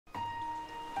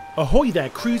Ahoy there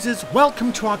cruisers,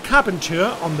 welcome to our cabin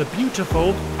tour on the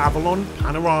beautiful Avalon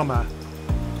Panorama.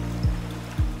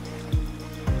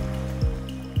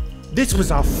 This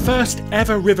was our first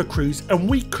ever river cruise and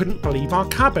we couldn't believe our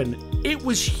cabin. It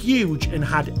was huge and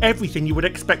had everything you would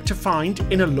expect to find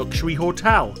in a luxury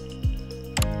hotel.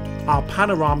 Our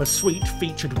Panorama Suite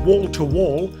featured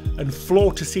wall-to-wall and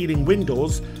floor-to-ceiling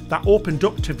windows that opened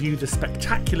up to view the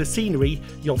spectacular scenery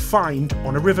you'll find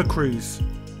on a river cruise.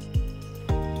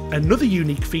 Another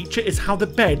unique feature is how the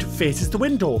bed faces the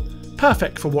window,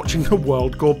 perfect for watching the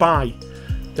world go by.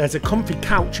 There's a comfy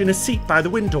couch and a seat by the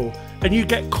window, and you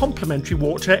get complimentary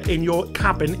water in your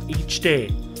cabin each day.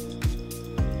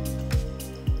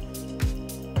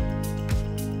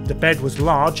 The bed was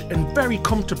large and very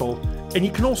comfortable, and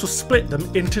you can also split them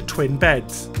into twin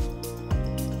beds.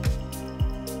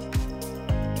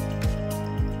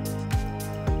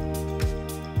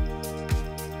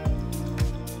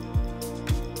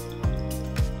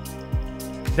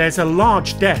 There's a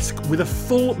large desk with a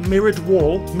full mirrored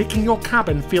wall, making your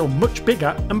cabin feel much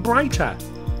bigger and brighter.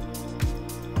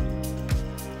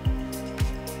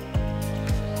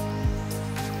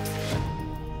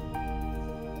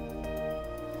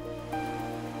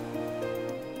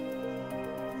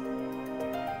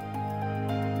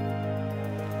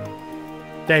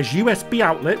 There's USB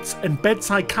outlets and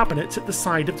bedside cabinets at the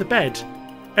side of the bed,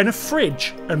 and a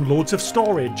fridge and loads of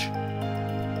storage.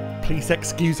 Please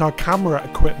excuse our camera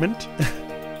equipment.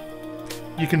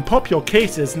 You can pop your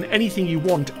cases and anything you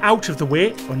want out of the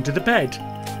way under the bed.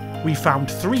 We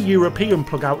found 3 European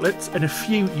plug outlets and a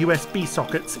few USB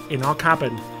sockets in our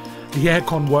cabin. The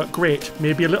aircon worked great,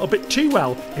 maybe a little bit too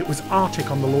well, it was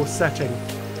Arctic on the low setting.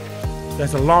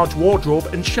 There's a large wardrobe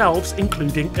and shelves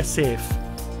including a safe.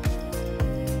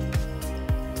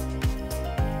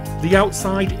 The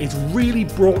outside is really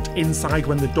brought inside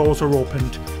when the doors are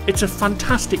opened. It's a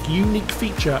fantastic, unique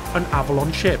feature on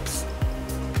Avalon ships.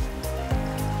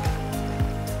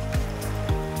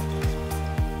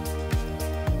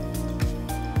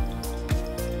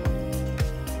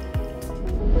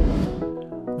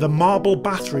 The marble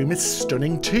bathroom is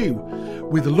stunning too,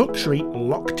 with luxury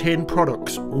locked-in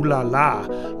products. Ooh la la!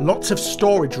 Lots of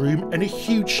storage room and a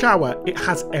huge shower. It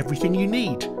has everything you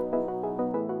need.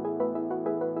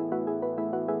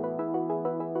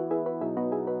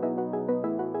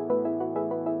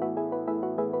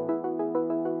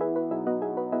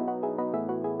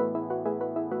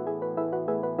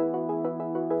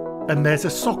 And there's a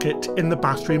socket in the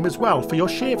bathroom as well for your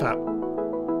shaver.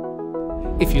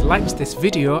 If you liked this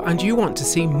video and you want to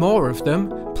see more of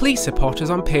them, please support us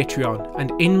on Patreon,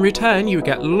 and in return you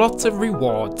get lots of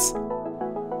rewards.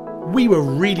 We were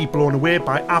really blown away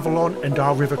by Avalon and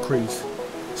our river cruise.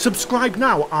 Subscribe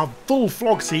now, our full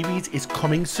vlog series is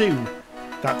coming soon.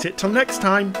 That's it till next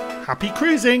time, happy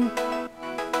cruising!